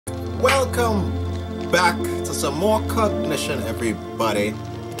Welcome back to some more Cognition, everybody.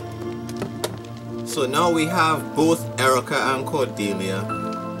 So now we have both Erica and Cordelia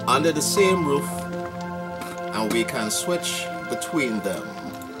under the same roof, and we can switch between them.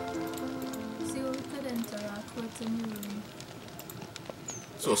 See what we could interact with in the room.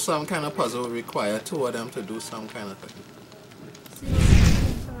 So some kind of puzzle will require two of them to do some kind of thing. See what we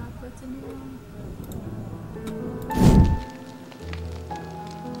could interact with in the room.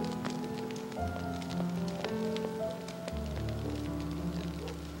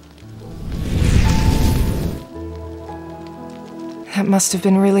 That must have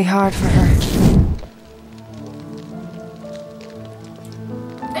been really hard for her.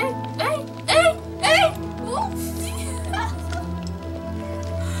 Hey!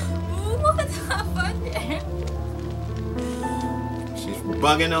 What happened there? She's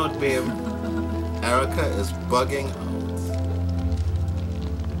bugging out, babe. Erica is bugging out.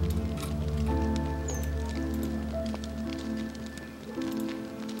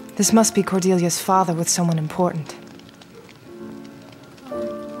 This must be Cordelia's father with someone important.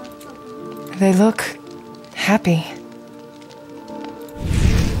 They look happy.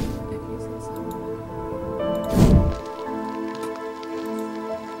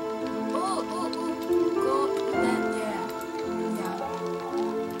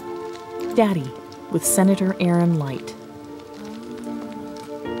 Daddy, with Senator Aaron Light.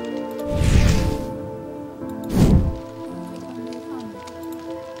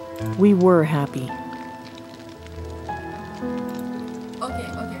 We were happy. Okay.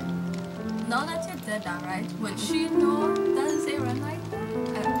 Now that you did that, right? Would she know that it's Aaron Light?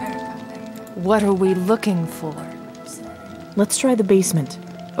 Erica. What are we looking for? Let's try the basement.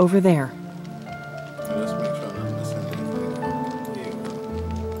 Over there. Just make sure I'm not missing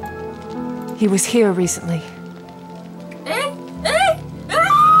anything. He was here recently. Hey!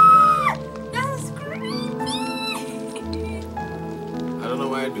 Ah! That's creepy! I don't know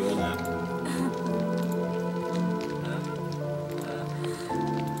why I'm doing that.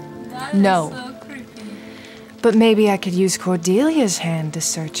 That No. is so creepy. But maybe I could use Cordelia's hand to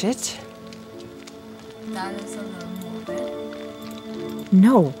search it. That is a little morbid.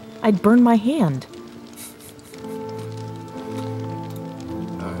 No, I'd burn my hand.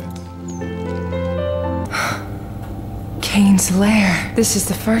 Alright. Kane's lair. This is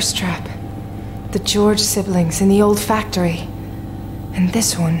the first trap. The George siblings in the old factory. And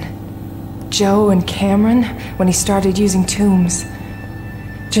this one. Joe and Cameron, when he started using tombs.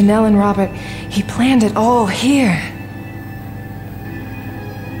 Janelle and Robert, he planned it all here.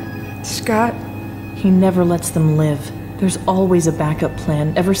 Scott? He never lets them live. There's always a backup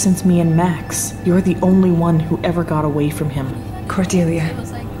plan ever since me and Max. You're the only one who ever got away from him. Cordelia, It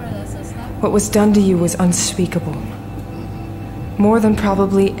was like predecessor. what was done to you was unspeakable. More than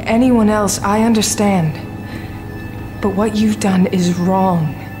probably anyone else, I understand. But what you've done is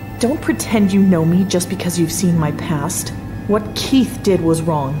wrong. Don't pretend you know me just because you've seen my past. What Keith did was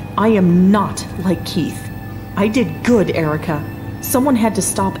wrong. I am not like Keith. I did good, Erica. Someone had to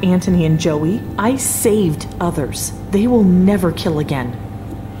stop Anthony and Joey. I saved others. They will never kill again.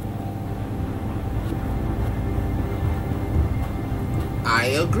 I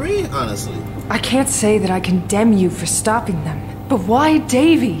agree, honestly. I can't say that I condemn you for stopping them. But why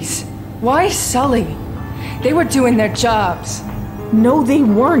Davies? Why Sully? They were doing their jobs. No, they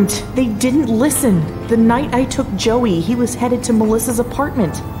weren't. They didn't listen. The night I took Joey, he was headed to Melissa's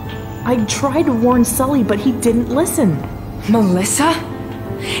apartment. I tried to warn Sully, but he didn't listen. Melissa?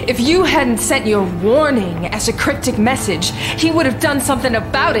 If you hadn't sent your warning as a cryptic message, he would have done something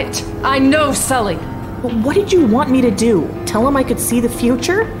about it. I know Sully. But what did you want me to do? Tell him I could see the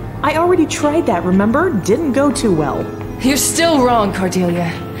future? I already tried that, remember? Didn't go too well. You're still wrong,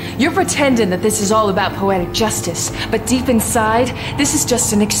 Cordelia. You're pretending that this is all about poetic justice, but deep inside, this is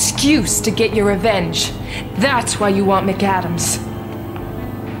just an excuse to get your revenge. That's why you want McAdams.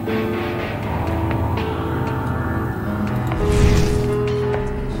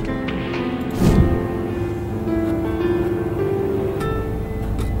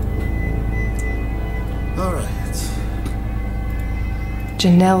 All right.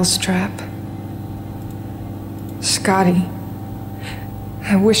 Janelle's trap. Scotty.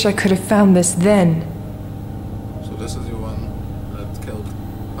 I wish I could have found this then. So this is the one that killed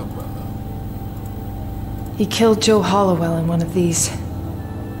Upwell. He killed Joe Hollowell in one of these.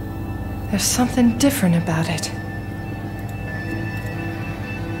 There's something different about it.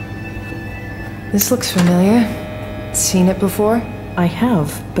 This looks familiar. Seen it before? I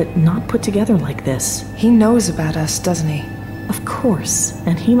have, but not put together like this. He knows about us, doesn't he? Of course,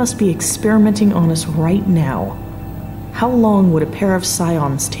 and he must be experimenting on us right now. How long would a pair of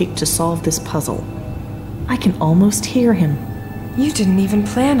scions take to solve this puzzle? I can almost hear him. You didn't even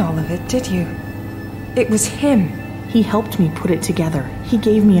plan all of it, did you? It was him. He helped me put it together. He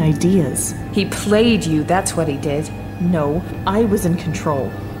gave me ideas. He played you, that's what he did. No, I was in control.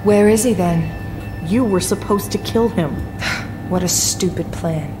 Where is he then? You were supposed to kill him. What a stupid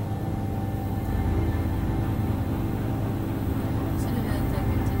plan.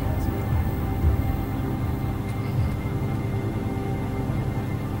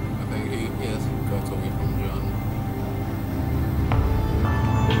 I think he has got away from John.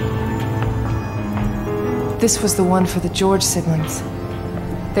 This was the one for the George siblings.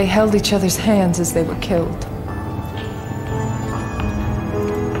 They held each other's hands as they were killed.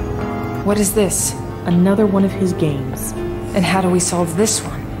 What is this? Another one of his games. And how do we solve this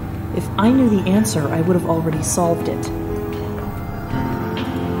one? If I knew the answer, I would have already solved it.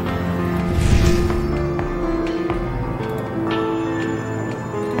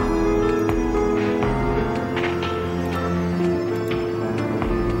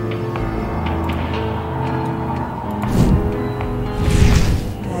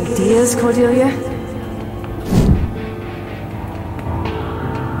 Ideas, Cordelia?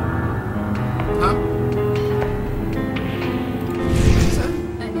 Huh? What's that?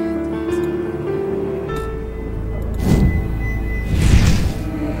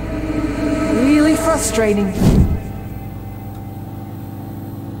 Really frustrating.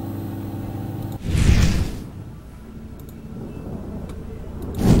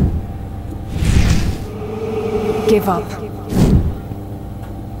 Give up.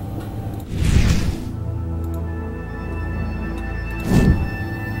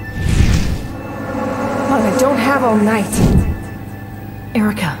 But I don't have all night.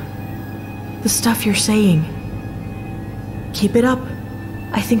 Erica, the stuff you're saying. Keep it up.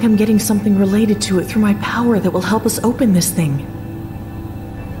 I think I'm getting something related to it through my power that will help us open this thing.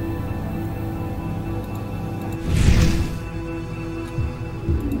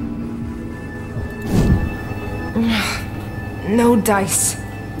 No dice.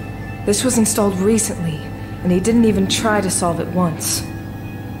 This was installed recently, and he didn't even try to solve it once.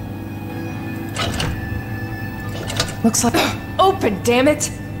 Looks like... Open, damn it!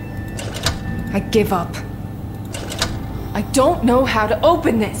 I give up. I don't know how to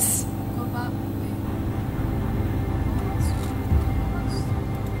open this! Go back.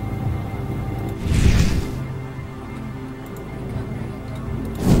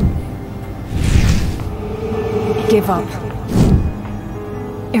 Give up.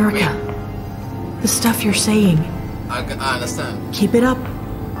 Erica, the stuff you're saying. I understand. Keep it up.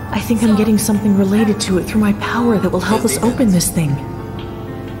 I think I'm getting something related to it through my power that will help us open this thing.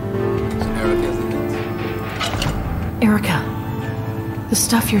 So Eric has the hint. Erica, the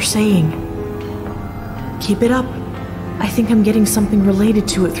stuff you're saying. Keep it up. I think I'm getting something related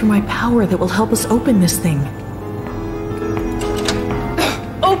to it through my power that will help us open this thing.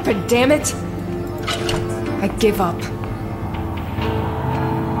 Open, damn it! I give up.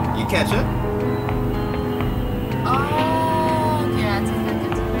 You catch it? Oh, okay, I think I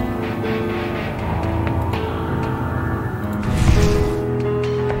get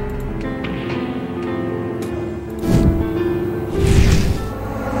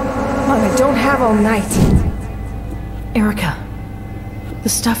Mom, I don't have all night. Erica, the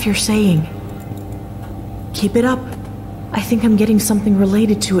stuff you're saying. Keep it up. I think I'm getting something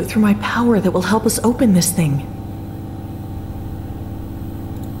related to it through my power that will help us open this thing.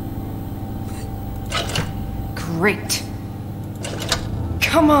 Great.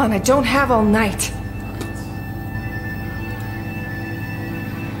 Come on, I don't have all night.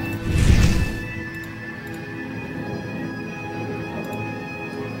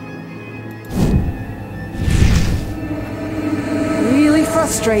 Really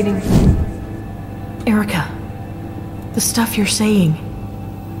frustrating. Erica, the stuff you're saying.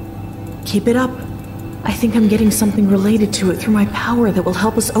 Keep it up. I think I'm getting something related to it through my power that will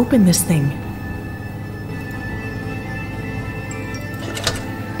help us open this thing.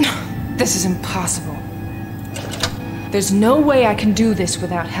 This is impossible. There's no way I can do this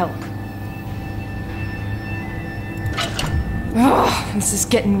without help. Ugh, this is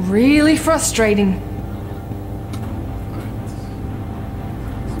getting really frustrating.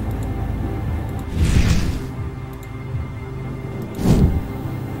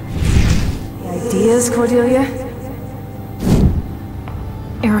 Ideas, Cordelia?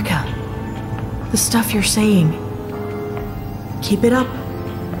 Erica, the stuff you're saying. Keep it up.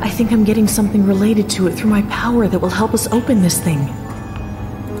 I think I'm getting something related to it through my power that will help us open this thing.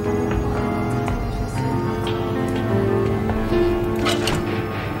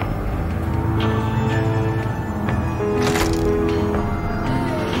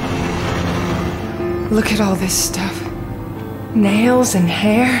 Look at all this stuff. Nails and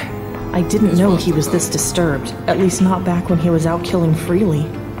hair. I didn't know he was this disturbed, at least not back when he was out killing freely.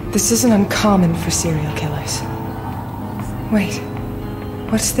 This isn't uncommon for serial killers. Wait,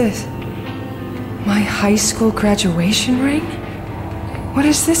 what's this? My high school graduation ring? What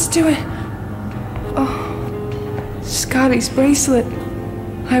is this doing? Oh, Scotty's bracelet.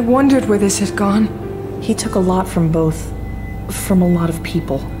 I wondered where this had gone. He took a lot from both, from a lot of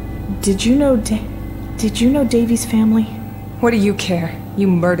people. Did you know Davy's family? What do you care? You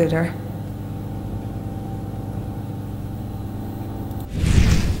murdered her.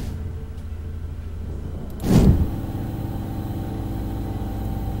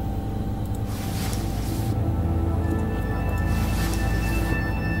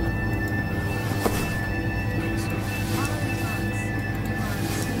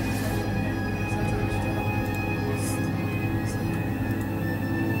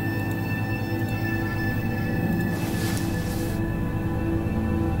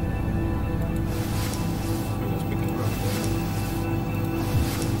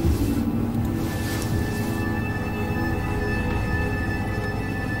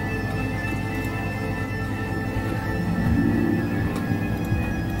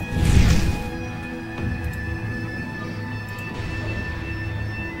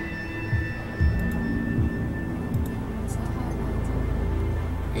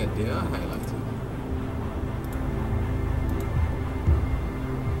 Yeah, they are highlighted.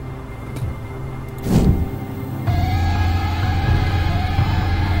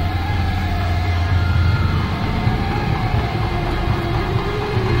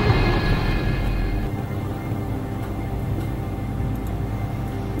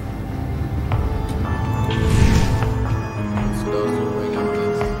 So those are ring on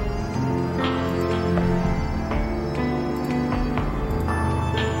this.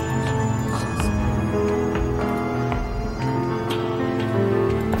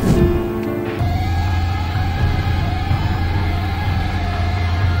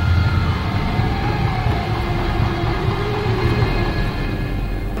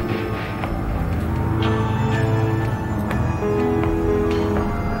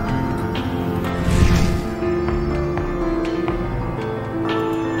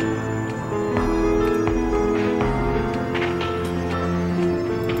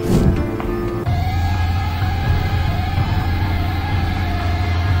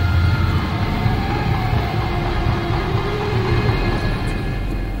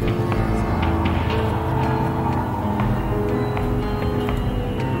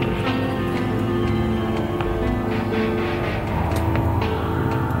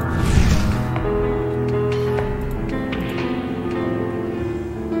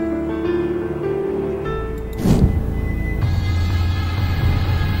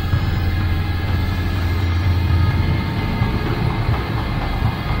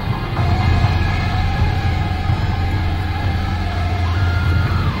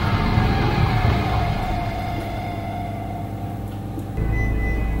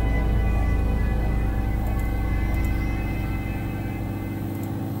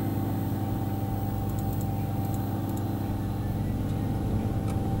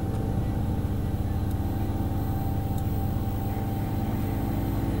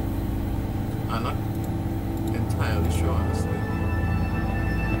 I'm not entirely sure, honestly.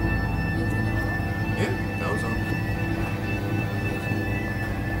 Yeah, that was on.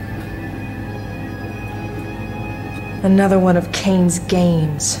 Another one of Kane's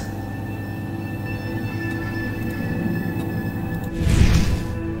games.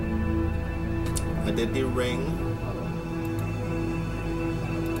 I did the ring.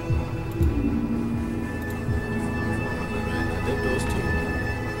 I did those two.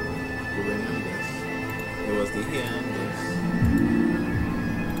 The ring and this. It was the hair and this.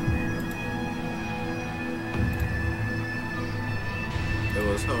 It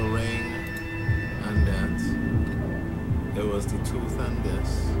was her ring and that. It was the tooth and this.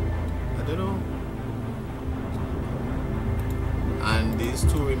 I don't know. And these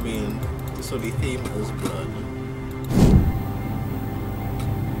two remained. So the theme is blood.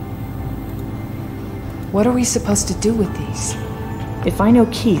 What are we supposed to do with these? If I know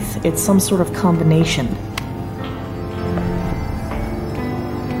Keith, it's some sort of combination.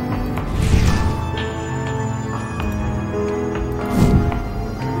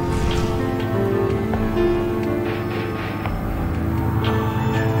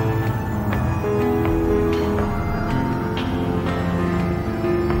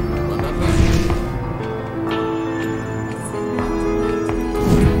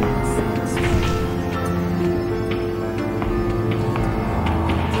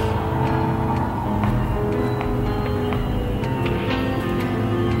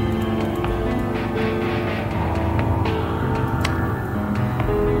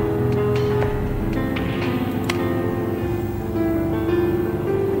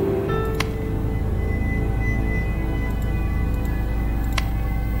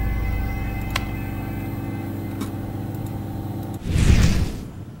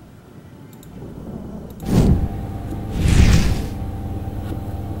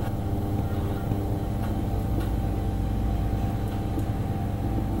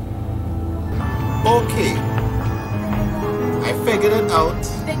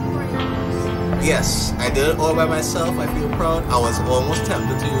 Yes, I did it all by myself. I feel proud. I was almost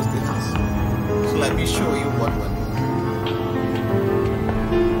tempted to use this. So let me show you what went on.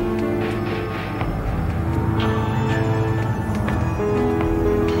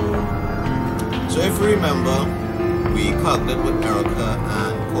 So if you remember, we cognited with Erica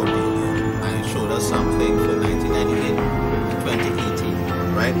and Cordelia, and it showed us something for 1998 and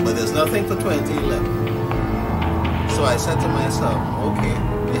 2018, right? But there's nothing for 2011. So I said to myself, okay,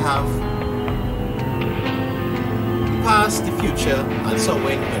 we have the past, the future, and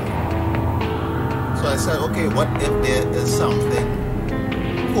somewhere in the middle. So I said, okay, what if there is something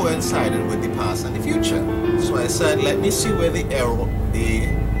coincided with the past and the future? So I said, let me see where the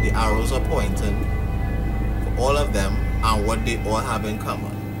arrows are pointing for all of them and what they all have in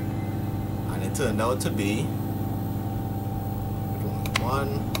common. And it turned out to be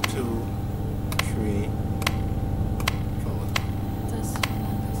 1, 2, 3.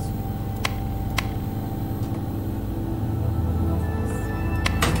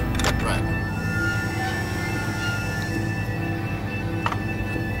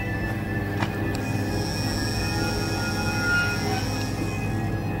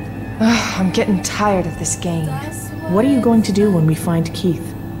 I'm getting tired of this game. What are you going to do when we find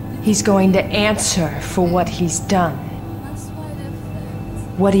Keith? He's going to answer for what he's done.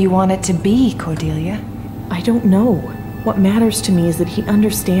 What do you want it to be, Cordelia? I don't know. What matters to me is that he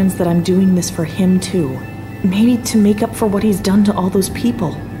understands that I'm doing this for him too. Maybe to make up for what he's done to all those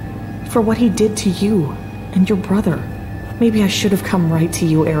people. For what he did to you and your brother. Maybe I should have come right to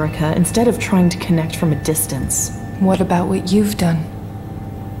you, Erica, instead of trying to connect from a distance. What about what you've done?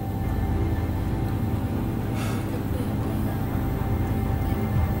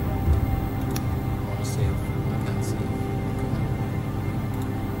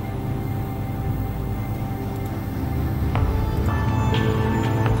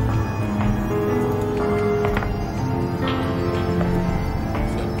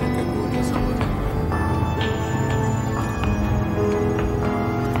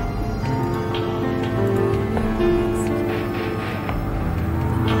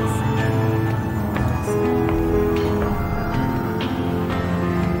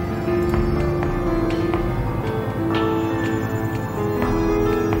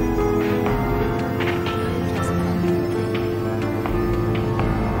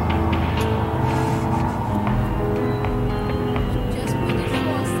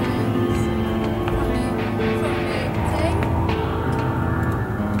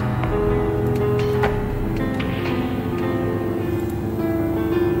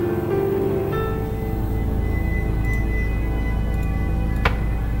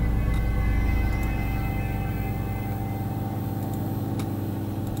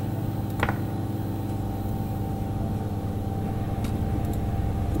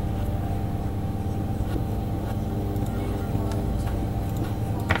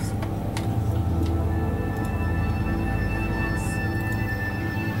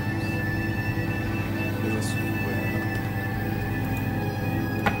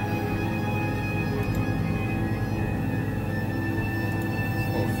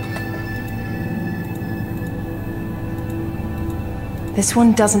 This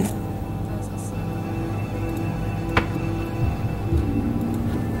one doesn't...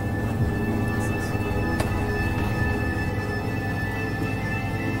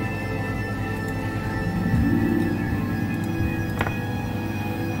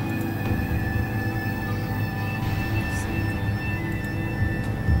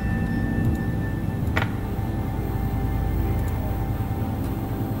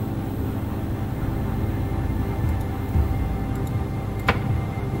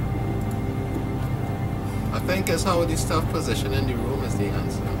 I think it's how the stuff position in the room is the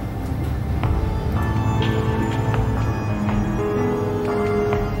answer.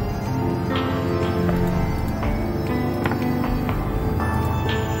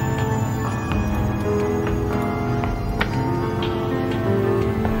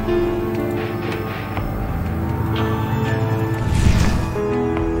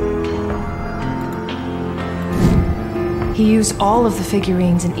 He used all of the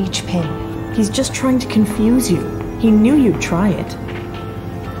figurines in each pin. He's just trying to confuse you. He knew you'd try it.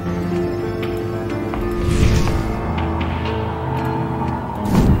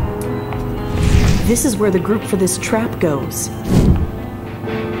 This is where the group for this trap goes.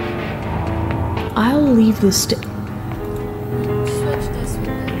 I'll leave this to... Switch this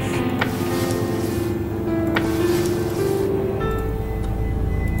with this.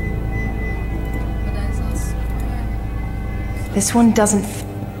 But there's a square. This one doesn't...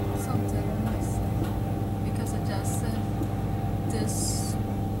 Something missing. Because it just said this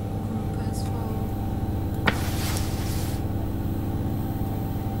group is for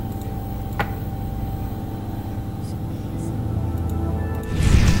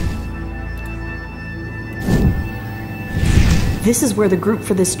This is where the group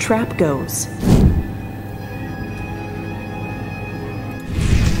for this trap goes.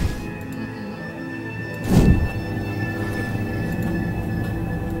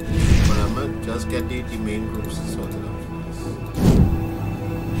 But I'm gonna just get the main groups sorted out first.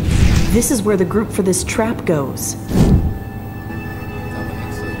 This is where the group for this trap goes.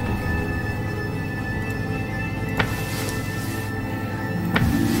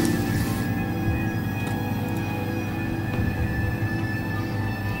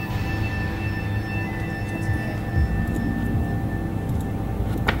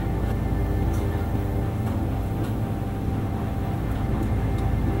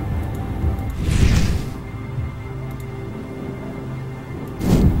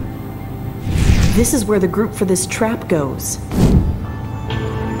 This is where the group for this trap goes.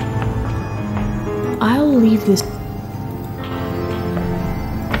 I'll leave this.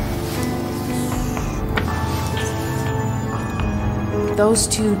 Those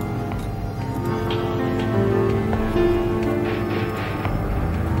two.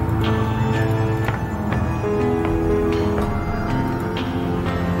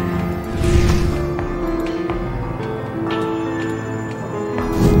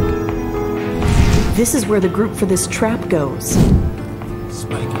 This is where the group for this trap goes.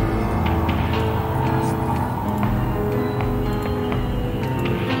 Spiky.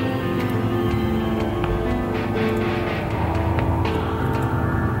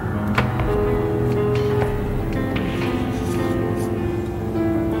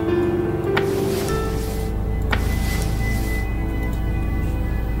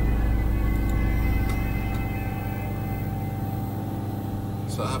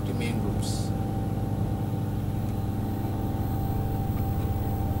 So I have the main groups.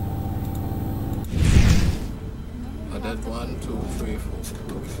 I did 1, 2, 3, 4.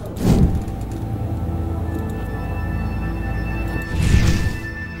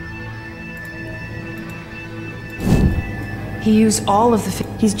 He used all of the.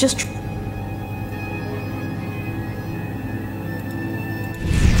 He's just.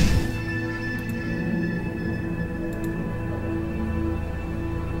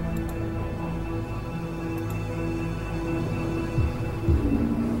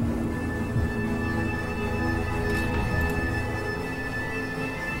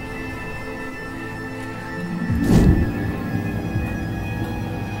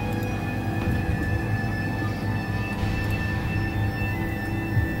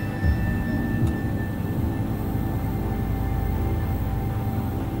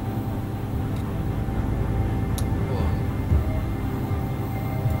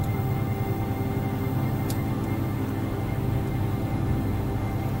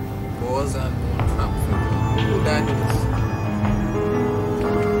 Boars and moon trap figure. Who died with this?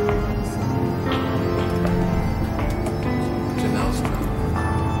 Janelle's trap.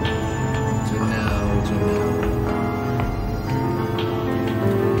 Janelle.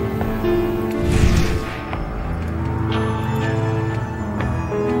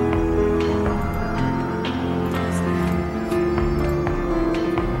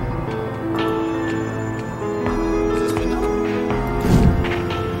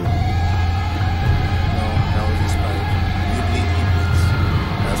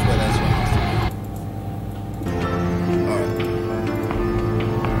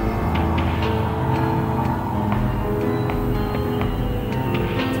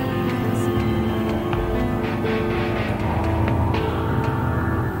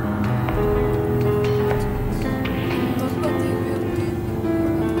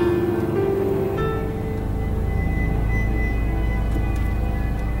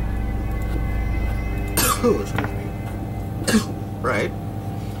 Excuse me. Right.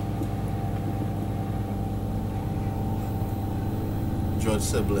 George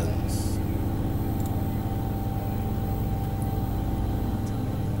siblings.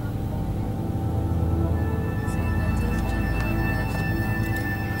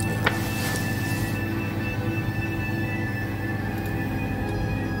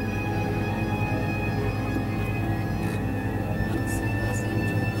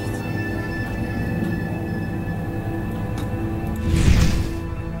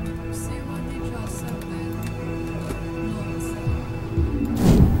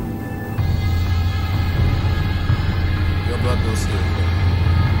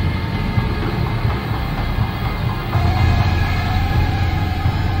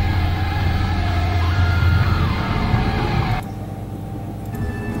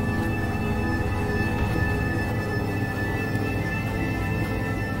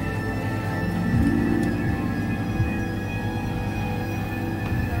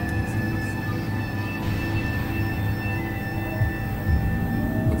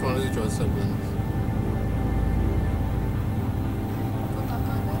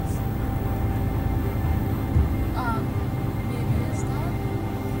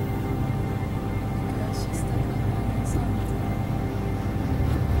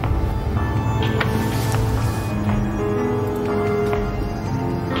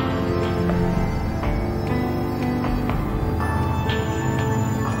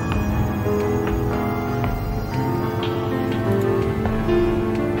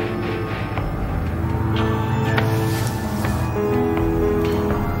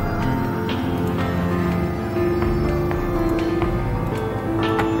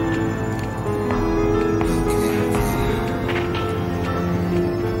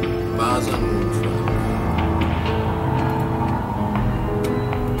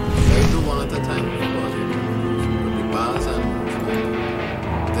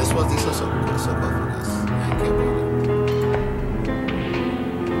 a sarcophagus. Thank you, brother.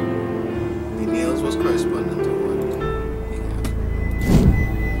 The nails was corresponding to what? Yeah.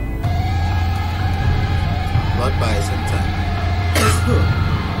 Blood buys him time.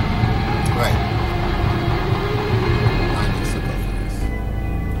 Right. And the sarcophagus.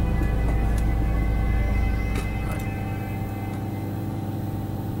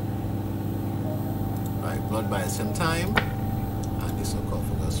 Right. Blood buys him time. And the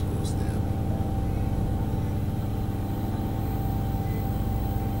sarcophagus goes there.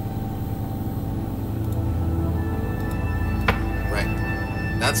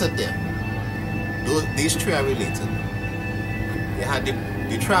 That's it there. These three are related. You had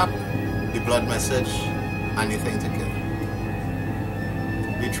the trap, the blood message, and the thing to kill.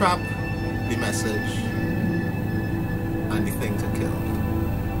 The trap, the message, and the thing to kill.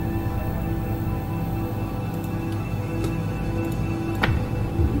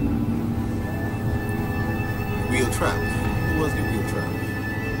 Wheel trap. Who was the wheel trap?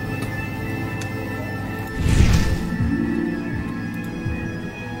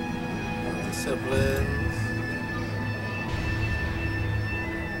 Siblings.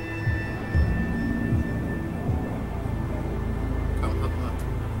 Come on.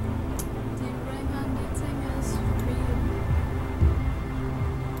 The right-handed thing is really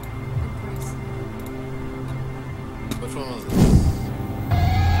impressive. Which one was this?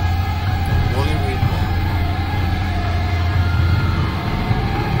 Only read one.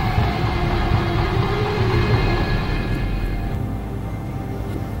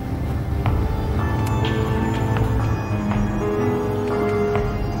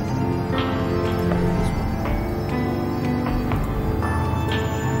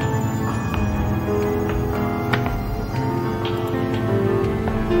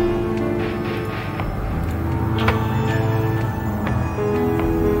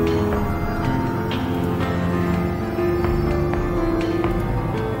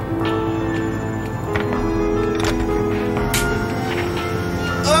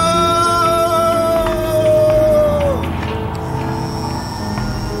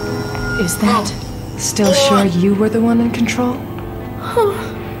 Is that still sure you were the one in control?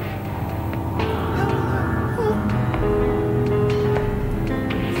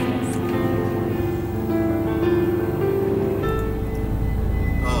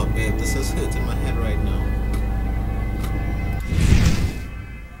 Oh, babe, this is hitting my head right now.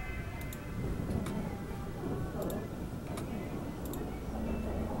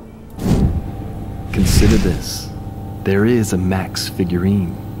 Consider this. There is a Max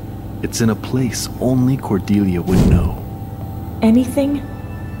figurine. It's in a place only Cordelia would know. Anything?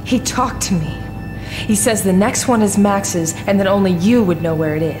 He talked to me. He says the next one is Max's, and that only you would know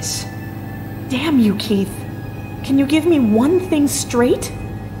where it is. Damn you, Keith. Can you give me one thing straight?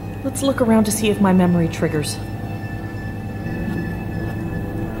 Let's look around to see if my memory triggers.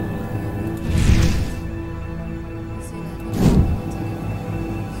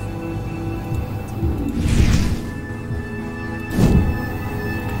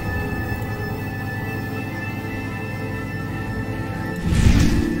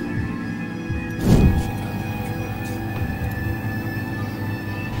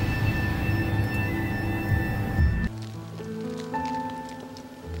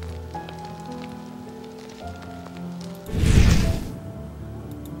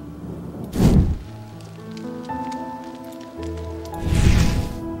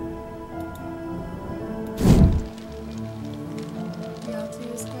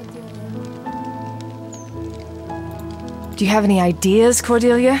 Do you have any ideas,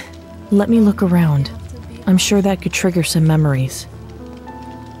 Cordelia? Let me look around. I'm sure that could trigger some memories.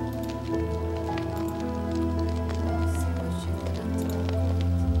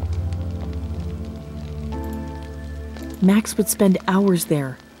 Max would spend hours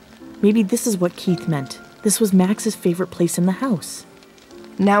there. Maybe this is what Keith meant. This was Max's favorite place in the house.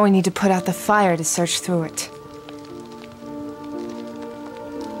 Now we need to put out the fire to search through it.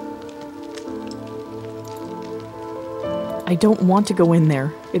 I don't want to go in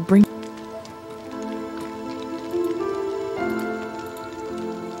there. It brings...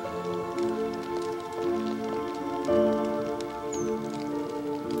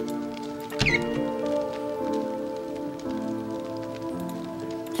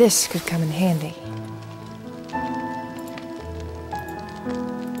 This could come in handy.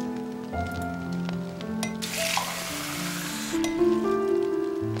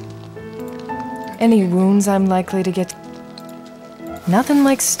 Any wounds I'm likely to get? Nothing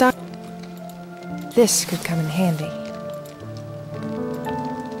like stuff. This could come in handy.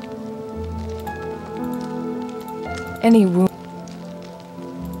 Any wounds?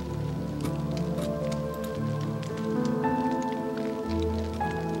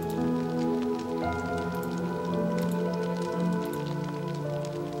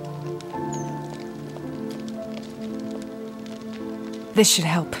 This should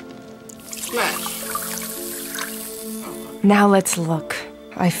help. Flash. Now let's look.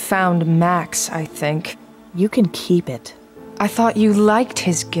 I found Max, I think. You can keep it. I thought you liked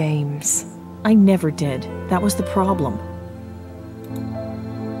his games. I never did. That was the problem.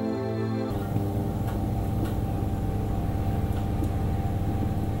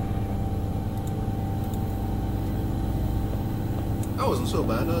 That wasn't so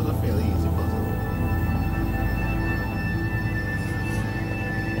bad. That was a fairly easy puzzle.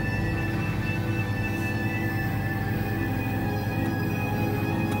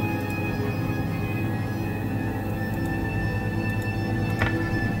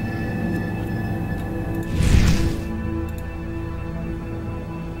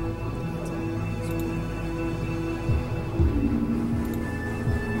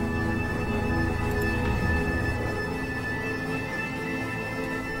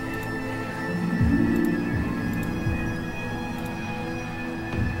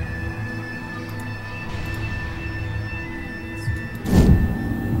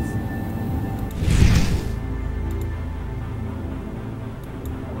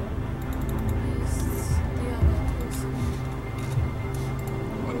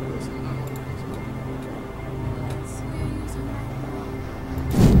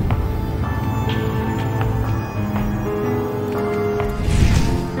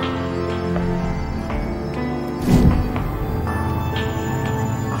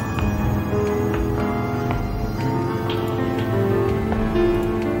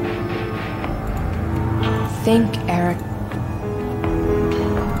 Think, Eric.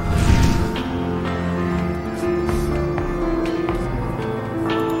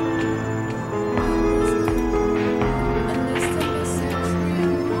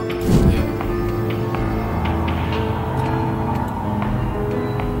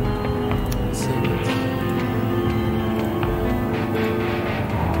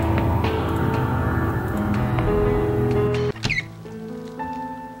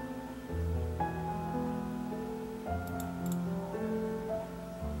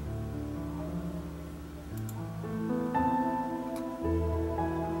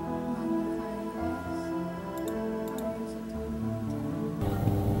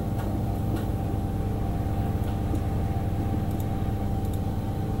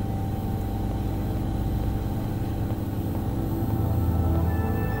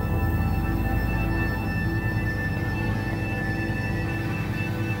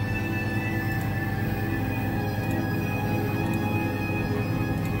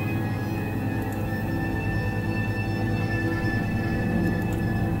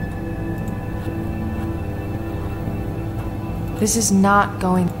 This is not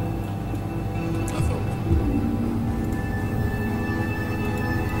going...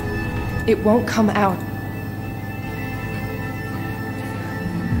 It won't come out.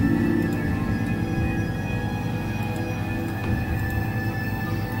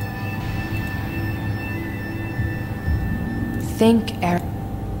 Think, Eric.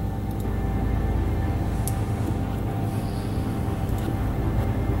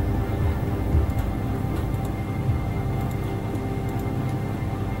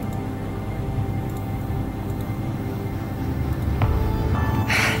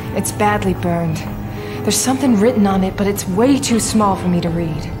 It's badly burned. There's something written on it, but it's way too small for me to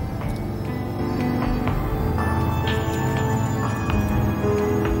read.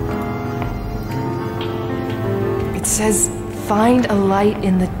 It says, find a light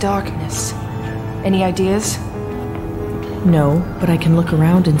in the darkness. Any ideas? No, but I can look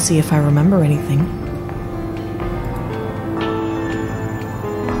around and see if I remember anything.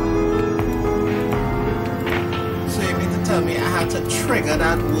 Tell me I had to trigger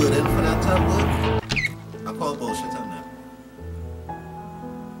that word in for that to work. I call bullshit on that.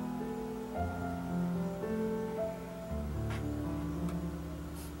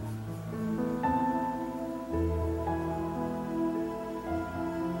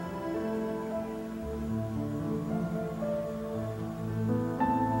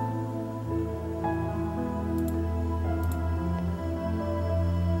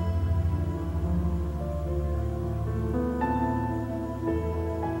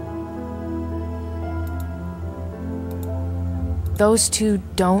 Those two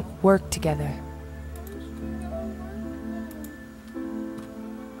don't work together.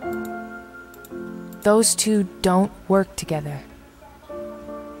 Those two don't work together.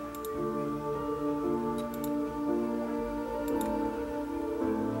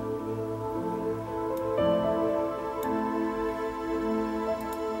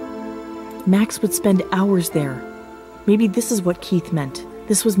 Max would spend hours there. Maybe this is what Keith meant.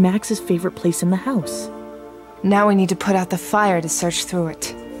 This was Max's favorite place in the house. Now we need to put out the fire to search through it.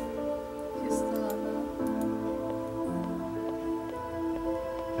 He's still alive.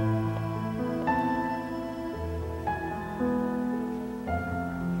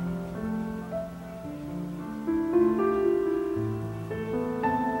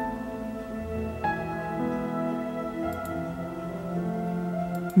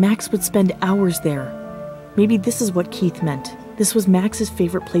 Max would spend hours there. Maybe this is what Keith meant. This was Max's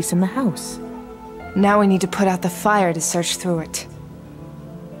favorite place in the house. Now we need to put out the fire to search through it.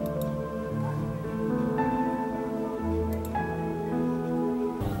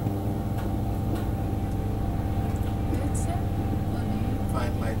 It's him? Or me?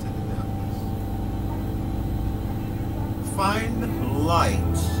 Find light in the darkness. Find light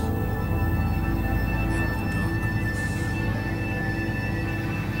in the darkness.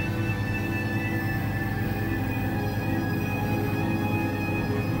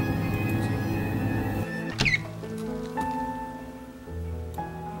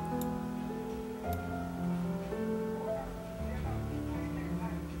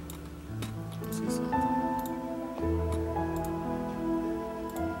 See something?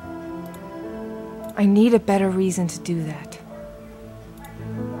 I need a better reason to do that.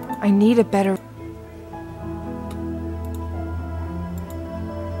 I need a better...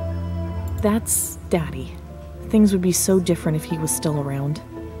 That's Daddy. Things would be so different if he was still around.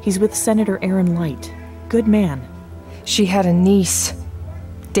 He's with Senator Aaron Light. Good man. She had a niece.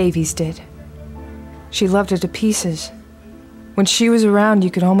 Davies did. She loved her to pieces. When she was around,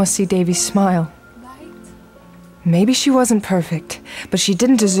 you could almost see Davies smile. Light? Maybe she wasn't perfect, but she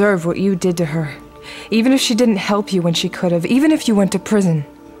didn't deserve what you did to her. Even if she didn't help you when she could have, even if you went to prison.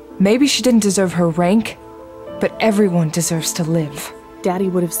 Maybe she didn't deserve her rank, but everyone deserves to live. Daddy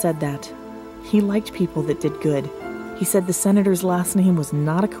would have said that. He liked people that did good. He said the senator's last name was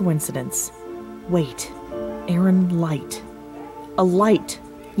not a coincidence. Wait, Aaron Light. A light.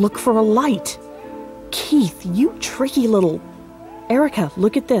 Look for a light. Keith, you tricky little... Erica,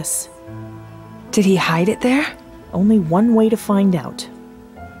 look at this. Did he hide it there? Only one way to find out.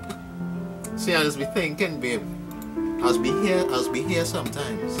 See, I just be thinking, babe. I'll be here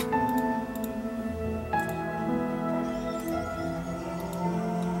sometimes.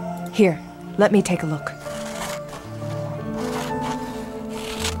 Here, let me take a look.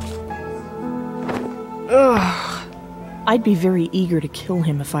 Ugh. I'd be very eager to kill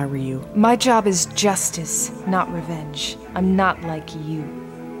him if I were you. My job is justice, not revenge. I'm not like you.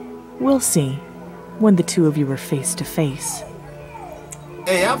 We'll see, when the two of you are face to face.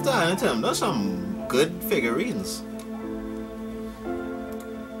 Hey, after Anthem, those some good figurines.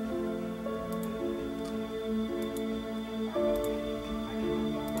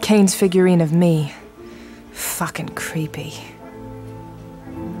 Kane's figurine of me. Fucking creepy.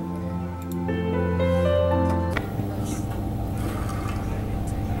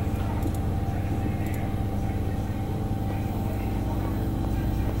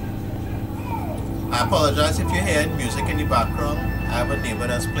 I apologize if you're hearing music in the background. I have a neighbor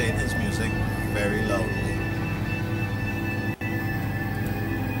that's playing his music very loudly.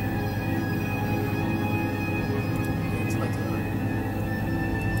 It's like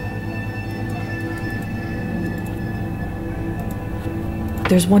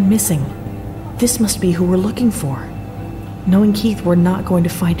There's one missing. This must be who we're looking for. Knowing Keith, we're not going to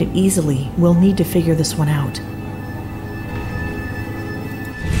find it easily. We'll need to figure this one out.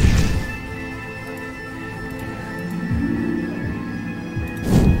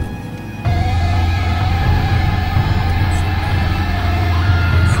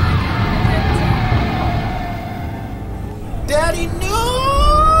 Daddy, no!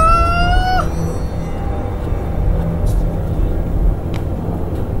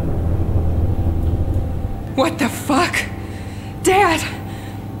 What the fuck? Dad!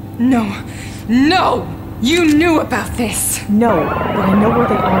 No. No! You knew about this! No, but I know where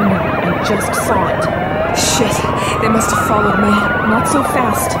they are now. I just saw it. Shit, they must have followed me. Not so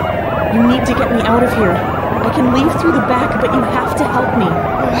fast. You need to get me out of here. I can leave through the back, but you have to help me.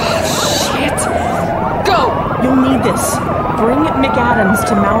 Shit! Go! You'll need this. Bring McAdams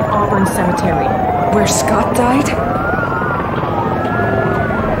to Mount Auburn Cemetery. Where Scott died?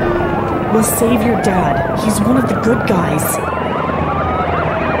 We'll save your dad. He's one of the good guys.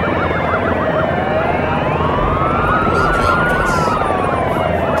 Good job, Jess.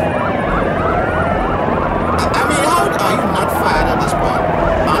 I mean, how are you not fired at this point?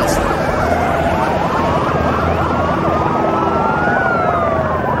 Honestly.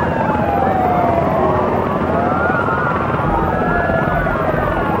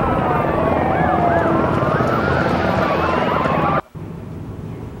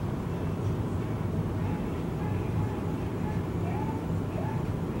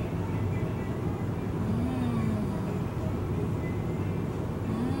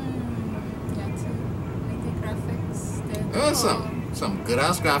 like some good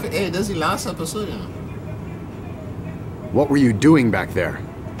ass graphic. Hey, this is the last episode, you know. What were you doing back there?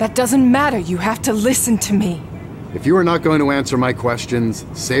 That doesn't matter. You have to listen to me. If you are not going to answer my questions,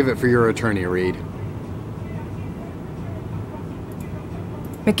 save it for your attorney, Reed.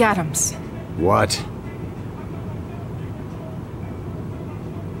 McAdams. What?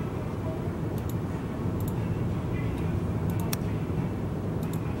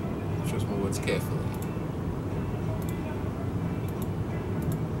 Choose my words carefully.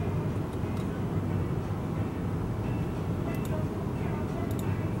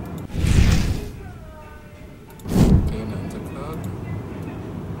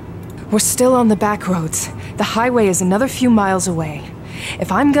 We're still on the back roads. The highway is another few miles away. If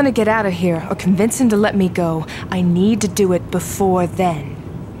I'm gonna get out of here or convince him to let me go, I need to do it before then.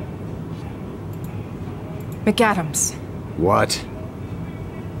 McAdams. What?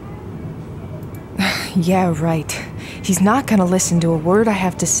 Yeah, right. He's not gonna listen to a word I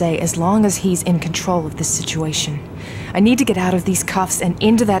have to say as long as he's in control of this situation. I need to get out of these cuffs and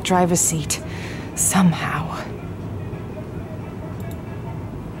into that driver's seat. Somehow.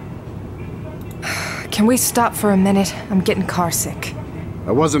 Can we stop for a minute? I'm getting carsick.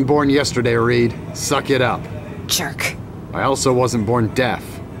 I wasn't born yesterday, Reed. Suck it up. Jerk. I also wasn't born deaf.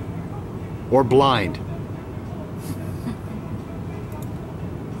 Or blind.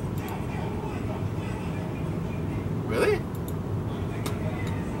 Really?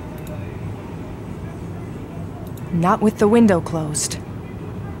 Not with the window closed.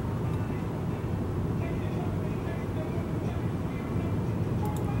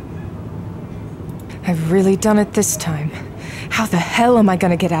 I've really done it this time. How the hell am I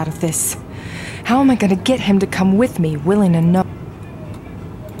gonna get out of this? How am I gonna get him to come with me, willing to know?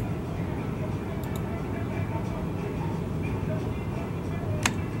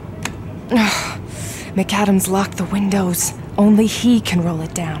 McAdams locked the windows. Only he can roll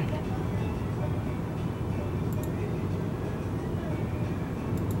it down.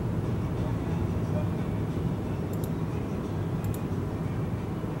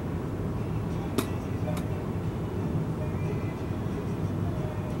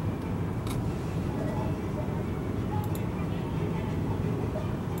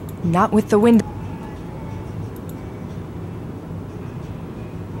 Not with the window.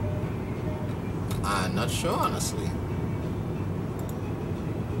 I'm not sure, honestly.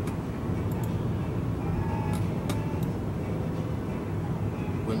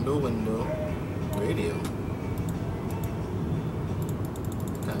 Window, radio.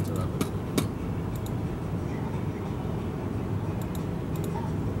 Can't interrupt it.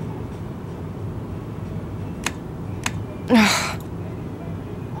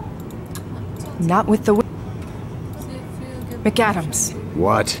 Not with the McAdams.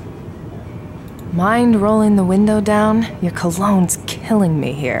 What? Mind rolling the window down? Your cologne's killing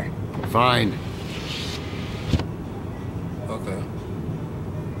me here. Fine. Okay.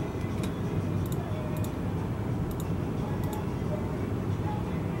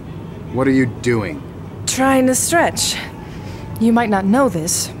 What are you doing? Trying to stretch. You might not know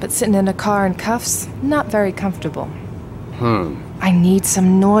this, but sitting in a car in cuffs, not very comfortable. I need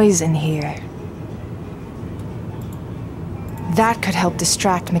some noise in here. That could help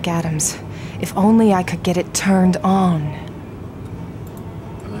distract McAdams. If only I could get it turned on.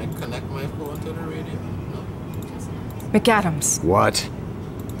 Can I connect my phone to the radio? No. McAdams. What?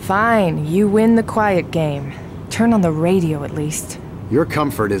 Fine, you win the quiet game. Turn on the radio at least. Your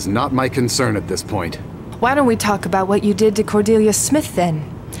comfort is not my concern at this point. Why don't we talk about what you did to Cordelia Smith then?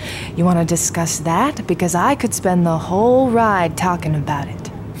 You want to discuss that? Because I could spend the whole ride talking about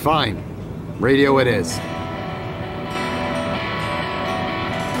it. Fine. Radio it is.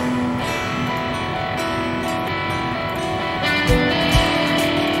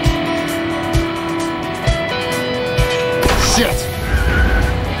 Shit!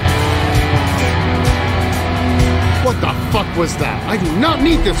 What the fuck was that? I do not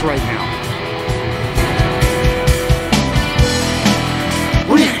need this right now!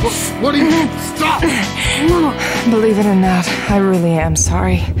 What do you... Stop! Believe it or not, I really am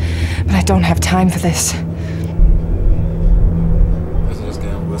sorry. But I don't have time for this. This is just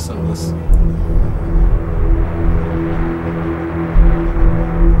getting worse and worse.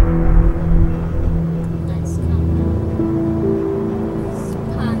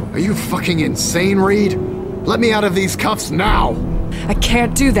 Are you fucking insane, Reed? Let me out of these cuffs now! I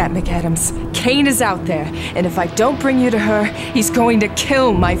can't do that, McAdams. Kane is out there, and if I don't bring you to her, he's going to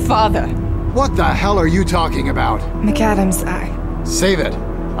kill my father. What the hell are you talking about? McAdams, Save it.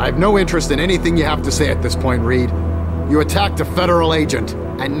 I have no interest in anything you have to say at this point, Reed. You attacked a federal agent,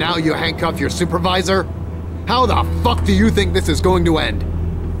 and now you handcuff your supervisor? How the fuck do you think this is going to end?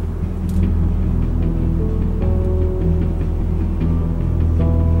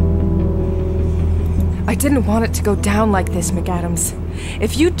 I didn't want it to go down like this, McAdams.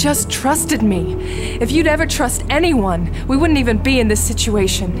 If you'd just trusted me, if you'd ever trust anyone, we wouldn't even be in this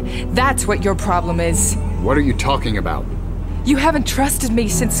situation. That's what your problem is. What are you talking about? You haven't trusted me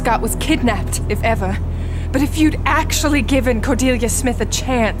since Scott was kidnapped, if ever. But if you'd actually given Cordelia Smith a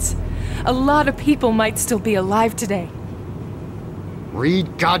chance, a lot of people might still be alive today. Reed,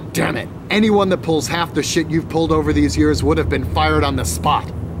 goddammit. Anyone that pulls half the shit you've pulled over these years would have been fired on the spot.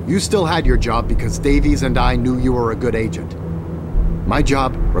 You still had your job because Davies and I knew you were a good agent. My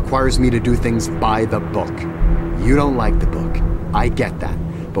job requires me to do things by the book. You don't like the book. I get that.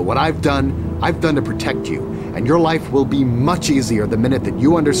 But what I've done to protect you, and your life will be much easier the minute that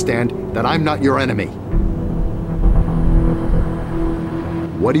you understand that I'm not your enemy.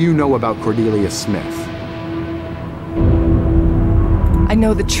 What do you know about Cordelia Smith? I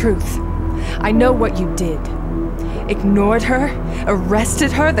know the truth. I know what you did. Ignored her,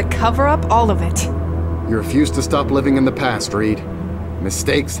 arrested her, the cover-up, all of it. You refuse to stop living in the past, Reed.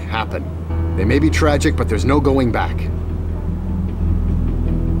 Mistakes happen. They may be tragic, but there's no going back.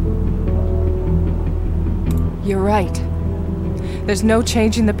 You're right. There's no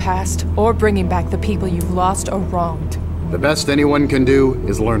changing the past or bringing back the people you've lost or wronged. The best anyone can do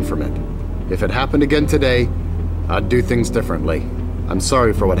is learn from it. If it happened again today, I'd do things differently. I'm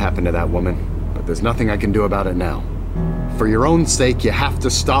sorry for what happened to that woman, but there's nothing I can do about it now. For your own sake, you have to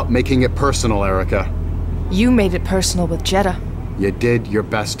stop making it personal, Erica. You made it personal with Jetta. You did your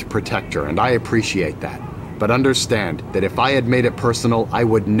best to protect her, and I appreciate that. But understand that if I had made it personal, I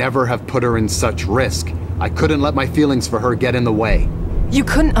would never have put her in such risk. I couldn't let my feelings for her get in the way. You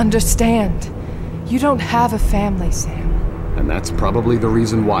couldn't understand. You don't have a family, Sam. And that's probably the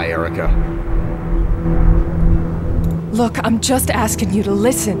reason why, Erica. Look, I'm just asking you to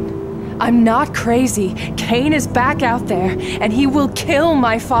listen. I'm not crazy. Kane is back out there, and he will kill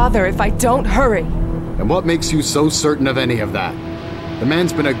my father if I don't hurry. And what makes you so certain of any of that? The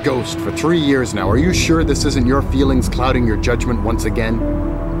man's been a ghost for 3 years now. Are you sure this isn't your feelings clouding your judgment once again?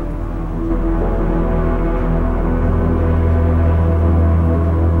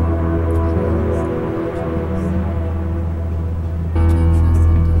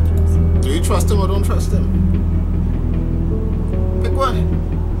 Do you trust him or don't trust him? Pick one.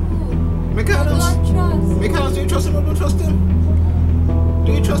 McAdams, do you trust him or don't trust him?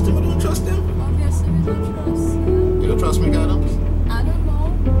 Do you trust him or don't trust him? Obviously, we don't trust him. You don't trust McAdams? I don't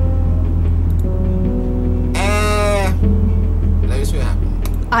know. Let me see what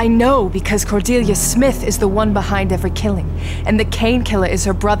happened. I know because Cordelia Smith is the one behind every killing, and the Kane killer is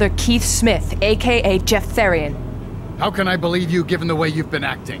her brother Keith Smith, aka Jeff Therian. How can I believe you given the way you've been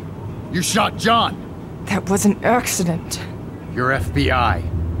acting? You shot John! That was an accident. You're FBI.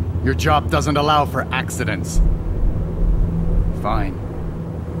 Your job doesn't allow for accidents. Fine.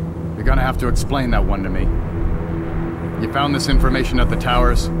 You're gonna have to explain that one to me. You found this information at the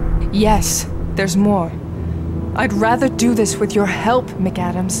towers? Yes, there's more. I'd rather do this with your help,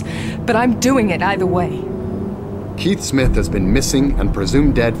 McAdams, but I'm doing it either way. Keith Smith has been missing and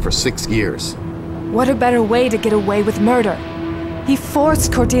presumed dead for 6 years. What a better way to get away with murder? He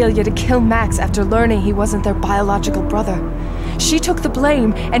forced Cordelia to kill Max after learning he wasn't their biological brother. She took the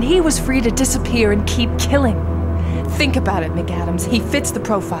blame, and he was free to disappear and keep killing. Think about it, McAdams. He fits the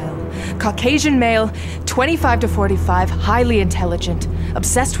profile. Caucasian male, 25 to 45, highly intelligent,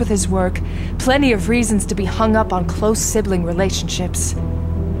 obsessed with his work, plenty of reasons to be hung up on close sibling relationships.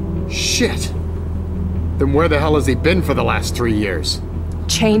 Shit! Then where the hell has he been for the last 3 years?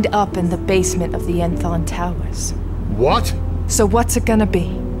 Chained up in the basement of the Enthon Towers. What? So what's it gonna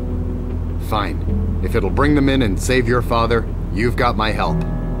be? Fine. If it'll bring them in and save your father, you've got my help.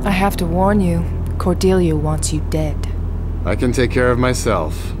 I have to warn you, Cordelia wants you dead. I can take care of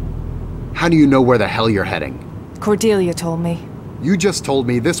myself. How do you know where the hell you're heading? Cordelia told me. You just told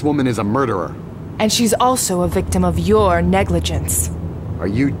me this woman is a murderer. And she's also a victim of your negligence. Are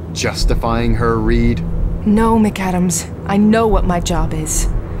you justifying her, Reed? No, McAdams. I know what my job is.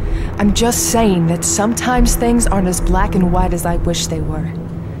 I'm just saying that sometimes things aren't as black and white as I wish they were.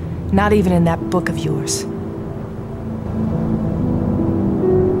 Not even in that book of yours.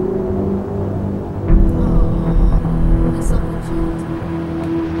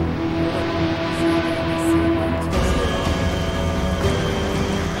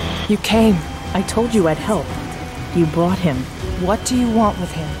 You came. I told you I'd help. You brought him. What do you want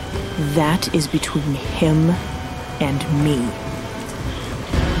with him? That is between him and me.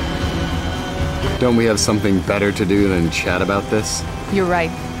 Don't we have something better to do than chat about this? You're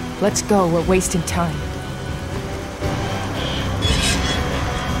right. Let's go. We're wasting time.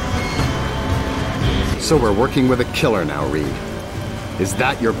 So we're working with a killer now, Reed. Is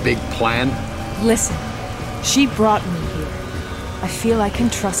that your big plan? Listen, she brought me here. I feel I can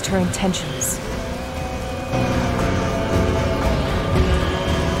trust her intentions.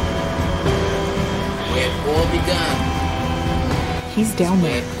 Where it all began. He's down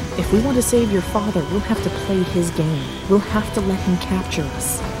there. If we want to save your father, we'll have to play his game. We'll have to let him capture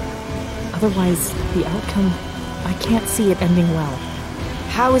us. Otherwise, the outcome, I can't see it ending well.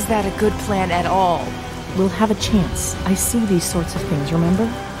 How is that a good plan at all? We'll have a chance. I see these sorts of things, remember?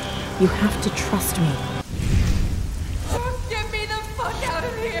 You have to trust me. Get me the fuck out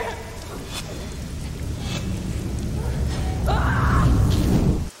of here!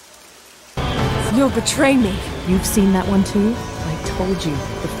 You'll betray me. You've seen that one too? I told you,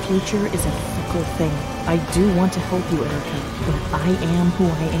 the future is a fickle thing. I do want to help you, Erica, but I am who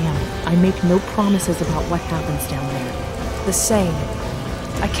I am. I make no promises about what happens down there. The same.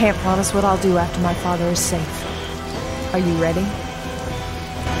 I can't promise what I'll do after my father is safe. Are you ready?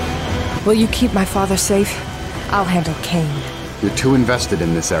 Will you keep my father safe? I'll handle Kane. You're too invested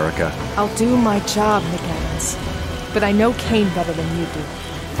in this, Erica. I'll do my job, McAdams. But I know Kane better than you do.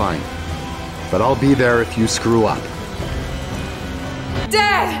 Fine. But I'll be there if you screw up.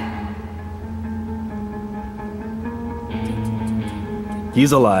 Dad!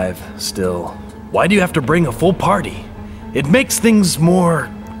 He's alive, still. Why do you have to bring a full party? It makes things more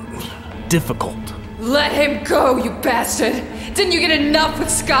difficult. Let him go, you bastard! Didn't you get enough with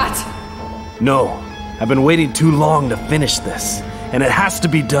Scott? No, I've been waiting too long to finish this, and it has to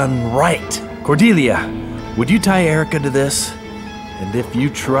be done right. Cordelia, would you tie Erica to this? And if you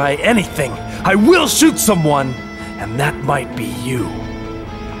try anything, I will shoot someone, and that might be you.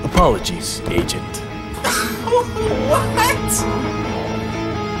 Apologies, Agent. What?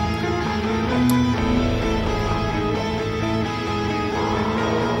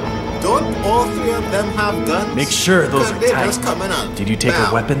 Don't all three of them have guns? Make sure those are They're tight. just coming on. Did you take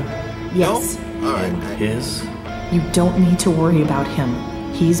a weapon? Yes. No? All right. His? You don't need to worry about him.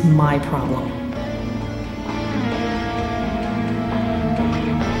 He's my problem.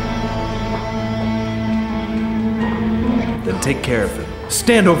 Then take care of him.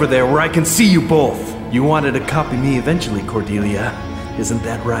 Stand over there where I can see you both. You wanted to copy me eventually, Cordelia. Isn't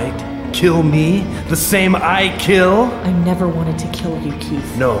that right? Kill me? The same I kill? I never wanted to kill you,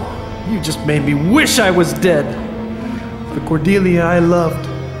 Keith. No, you just made me wish I was dead. The Cordelia I loved,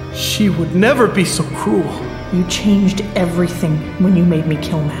 she would never be so cruel. You changed everything when you made me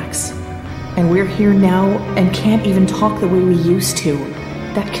kill Max. And we're here now and can't even talk the way we used to.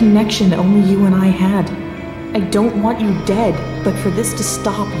 That connection only you and I had. I don't want you dead, but for this to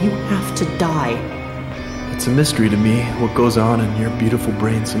stop, you have to die. It's a mystery to me what goes on in your beautiful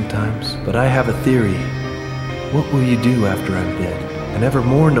brain sometimes. But I have a theory. What will you do after I'm dead? I never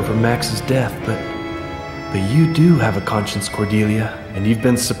mourned over Max's death, but you do have a conscience, Cordelia, and you've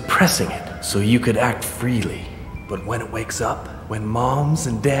been suppressing it so you could act freely. But when it wakes up, when moms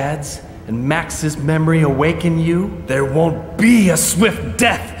and dads and Max's memory awaken you, there won't be a swift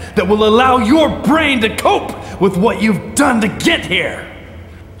death that will allow your brain to cope with what you've done to get here.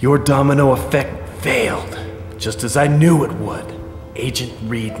 Your domino effect failed, just as I knew it would. Agent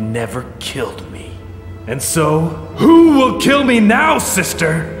Reed never killed me. And so, who will kill me now,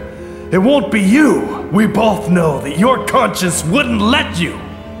 sister? It won't be you. We both know that your conscience wouldn't let you.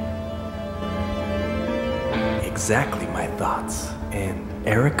 Exactly my thoughts. And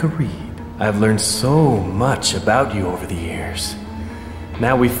Erica Reed, I've learned so much about you over the years.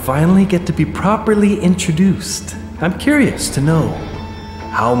 Now we finally get to be properly introduced. I'm curious to know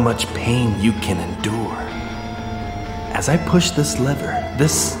how much pain you can endure. As I push this lever,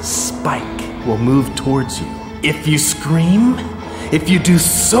 this spike will move towards you. If you scream, if you do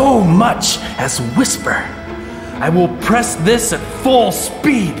so much as whisper, I will press this at full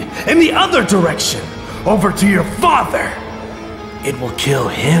speed in the other direction, over to your father. It will kill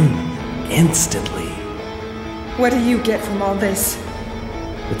him instantly. What do you get from all this?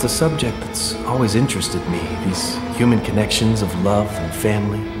 It's a subject that's always interested me, these human connections of love and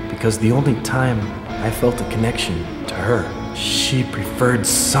family, because the only time I felt a connection to her, she preferred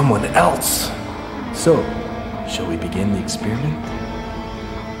someone else. So, shall we begin the experiment?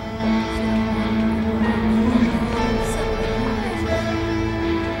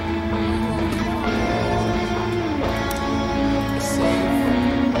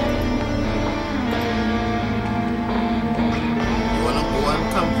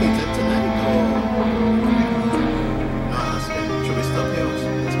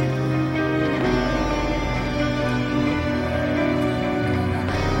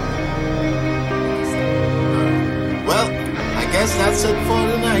 That's it for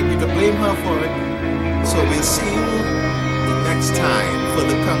tonight. You can blame her for it. So we'll see you next time for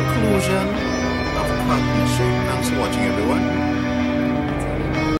the conclusion of Cognition. Thanks for watching, everyone.